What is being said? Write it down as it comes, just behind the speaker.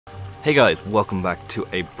Hey guys, welcome back to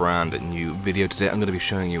a brand new video. Today I'm going to be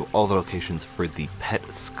showing you all the locations for the Pet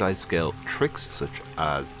Skyscale tricks, such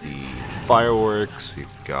as the fireworks. We've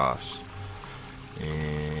got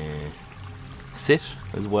sit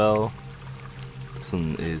as well. This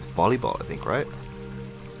one is volleyball, I think, right?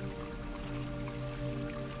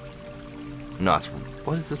 No, it's,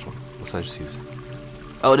 what is this one? What did I just use?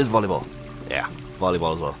 Oh, it is volleyball. Yeah,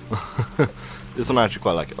 volleyball as well. This one I actually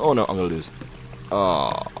quite like it. Oh no, I'm going to lose.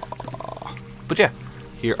 Oh. But yeah,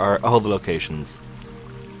 here are all the locations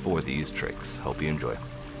for these tricks. Hope you enjoy.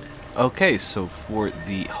 Okay, so for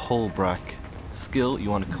the Holbrack skill, you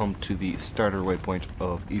want to come to the starter waypoint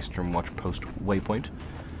of Eastern Watchpost waypoint.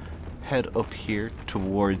 Head up here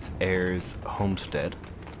towards Ayres Homestead.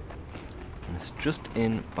 And it's just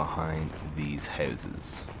in behind these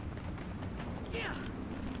houses.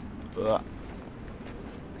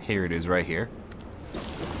 Here it is right here.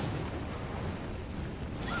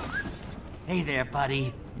 Hey there,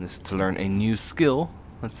 buddy. This is to learn a new skill.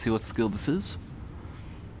 Let's see what skill this is.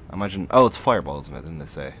 I imagine... Oh, it's fireball, isn't it? Didn't they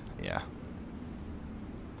say? Yeah.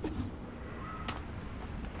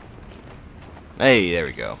 Hey, there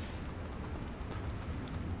we go.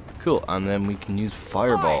 Cool, and then we can use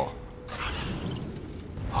fireball.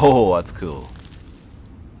 Oh, that's cool.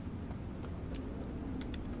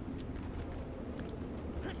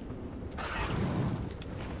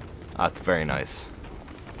 That's very nice.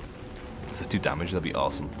 Does it do damage? That'd be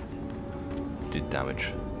awesome. Did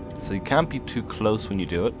damage. So you can't be too close when you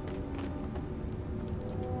do it.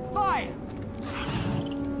 Fire!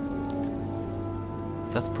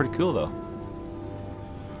 That's pretty cool though.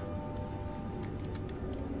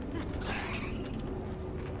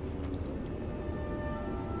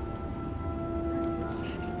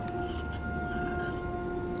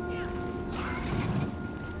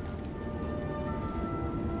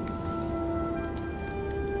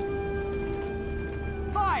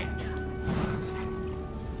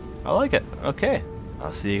 I like it. Okay.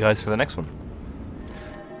 I'll see you guys for the next one.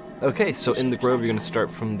 Okay, so in the Grove you're going to start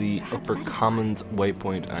from the Upper Commons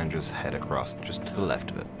waypoint and just head across just to the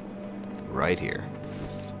left of it. Right here.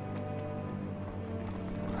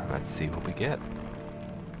 And let's see what we get.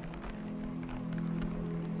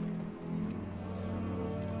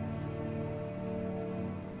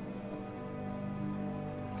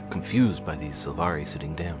 Confused by these Sylvari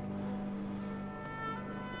sitting down.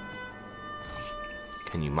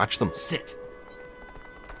 Can you match them? Sit.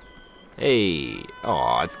 Hey!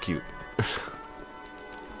 Aw, it's cute.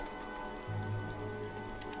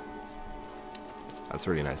 That's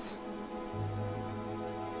really nice.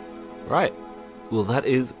 Right. Well, that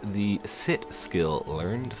is the sit skill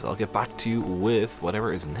learned, so I'll get back to you with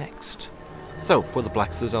whatever is next. So, for the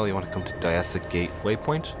Black Citadel, you want to come to Diasa Gate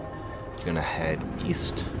waypoint. You're going to head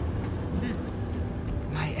east.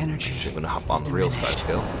 My energy. You're going to hop on the real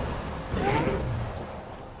Skyscale.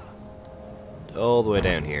 All the way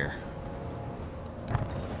down here.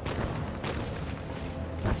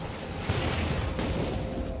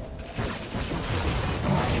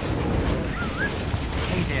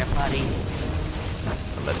 Hey there, buddy.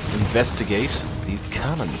 And let's investigate these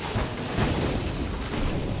cannons.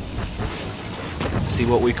 See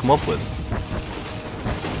what we come up with.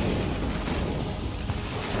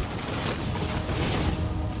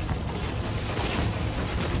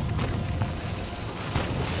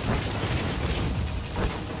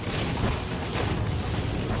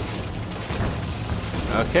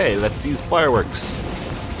 Okay, let's use fireworks.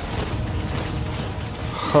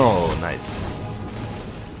 Oh, nice.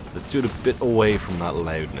 Let's do it a bit away from that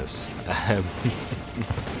loudness.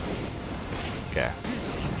 Okay.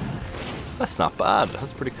 That's not bad.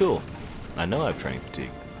 That's pretty cool. I know I have training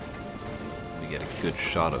fatigue. Let me get a good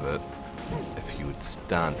shot of it. If you would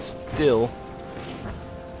stand still.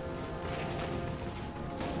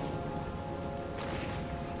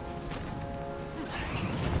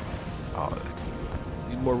 Oh,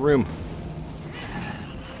 more room.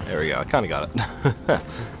 There we go, I kinda got it.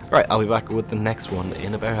 Right, I'll be back with the next one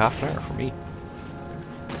in about half an hour for me.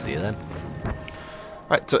 See you then.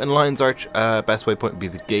 Right, so in Lion's Arch, best waypoint would be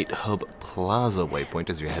the Gate Hub Plaza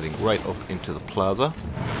waypoint as you're heading right up into the plaza.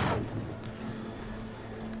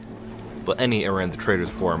 But any around the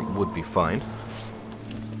Trader's Forum would be fine.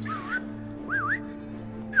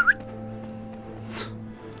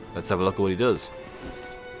 Let's have a look at what he does.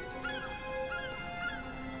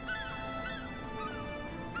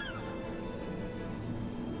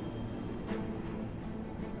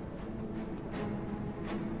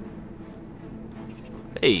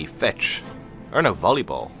 Hey, fetch. Or no,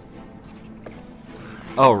 volleyball.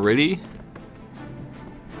 Oh, really?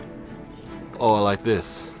 Oh, I like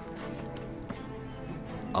this.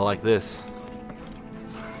 I like this.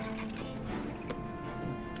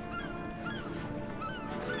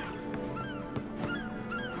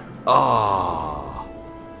 Ah,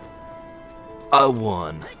 I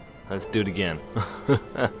won. Let's do it again.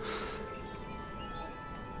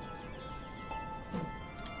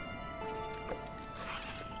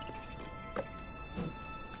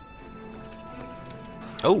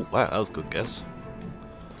 Oh, wow, that was a good guess.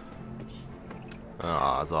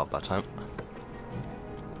 Ah, it's off that time.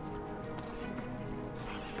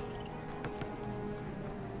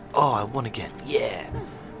 Oh, I won again. Yeah.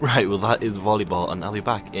 Right, well that is volleyball, and I'll be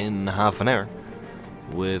back in half an hour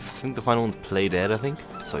with, I think the final one's Play Dead, I think.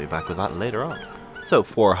 So I'll be back with that later on. So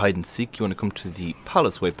for hide and seek, you want to come to the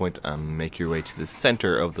palace waypoint and make your way to the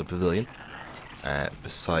center of the pavilion,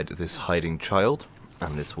 beside this hiding child,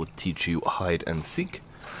 and this will teach you hide and seek.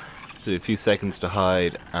 So a few seconds to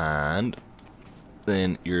hide, and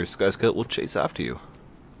then your Skyscale will chase after you.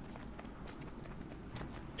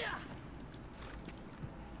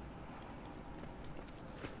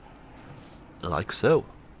 Like so.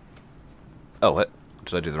 Oh, what?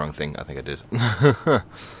 Did I do the wrong thing? I think I did.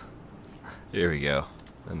 Here we go.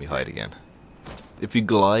 Let me hide again. If you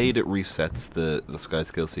glide, it resets the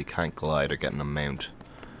Skyscale, so you can't glide or get an amount.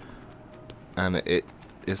 And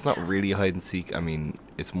it's not really hide and seek. I mean,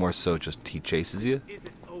 it's more so just he chases you.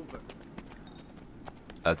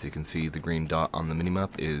 As you can see, the green dot on the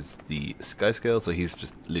minimap is the Skyscale, so he's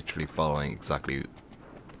just literally following exactly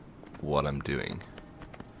what I'm doing.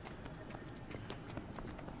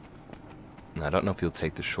 Now, I don't know if he'll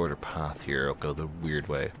take the shorter path here or go the weird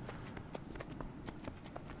way.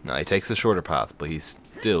 No, he takes the shorter path, but he's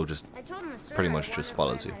still just pretty much just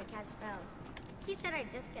follows you. He said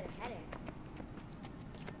I'd just get a headache.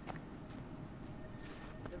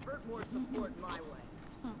 Divert more support my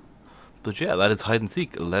way. But yeah, that is hide and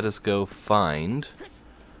seek. Let us go find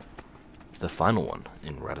the final one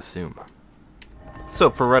in Radisum. So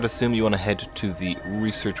for Radisum, you want to head to the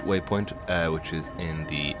research waypoint, which is in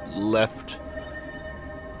the left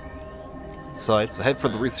side. So head for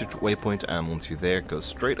the research waypoint, and once you're there, go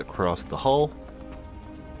straight across the hall.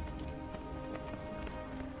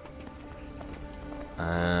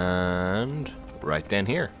 And right down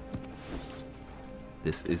here.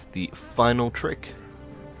 This is the final trick.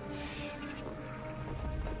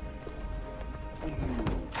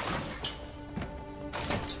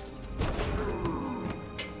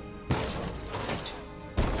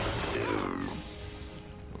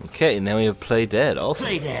 Okay, now we have Play Dead also.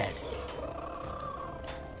 Play Dead.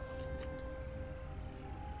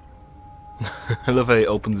 I love how he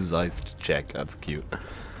opens his eyes to check. That's cute.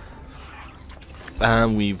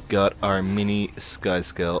 And we've got our mini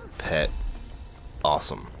Skyscale pet.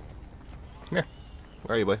 Awesome. Come here.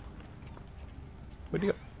 Where are you, boy? Where'd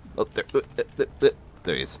you go? Oh, there.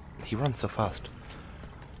 There he is. He runs so fast.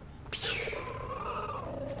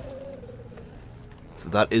 So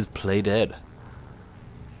that is Play Dead.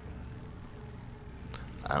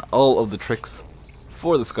 And all of the tricks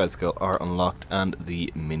for the Skyscale are unlocked, and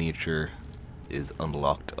the miniature is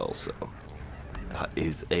unlocked also. That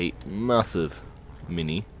is a massive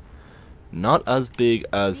mini. Not as big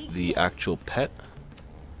as the actual pet.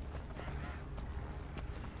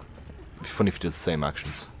 It'd be funny if it does the same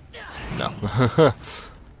actions. No.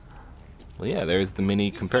 Well, yeah, there's the mini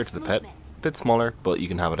compared to the pet. A bit smaller, but you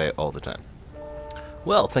can have it out all the time.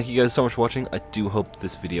 Well, thank you guys so much for watching. I do hope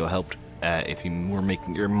this video helped. If you were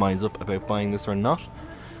making your minds up about buying this or not.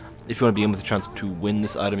 If you want to be in with a chance to win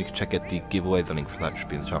this item, you can check out the giveaway. The link for that should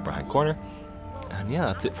be in the top right hand corner. And yeah,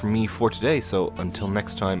 that's it from me for today. So until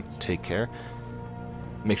next time, take care.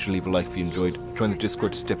 Make sure to leave a like if you enjoyed. Join the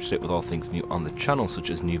Discord to stay up to date with all things new on the channel,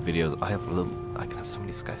 such as new videos. I can have so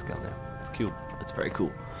many Skyscale now. It's cute. It's very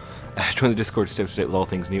cool. Join the Discord to stay up to date with all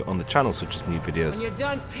things new on the channel, such as new videos.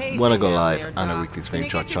 When I go live and a weekly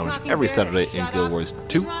screenshot challenge every Saturday in Guild Wars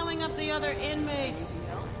 2.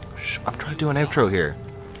 Shh, I'm trying to do an outro here.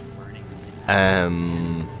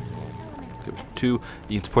 2.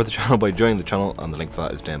 You can support the channel by joining the channel, and the link for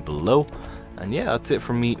that is down below. And yeah, that's it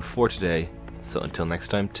from me for today. So until next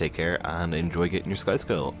time, take care and enjoy getting your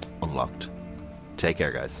Skyscale unlocked. Take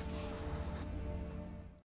care, guys.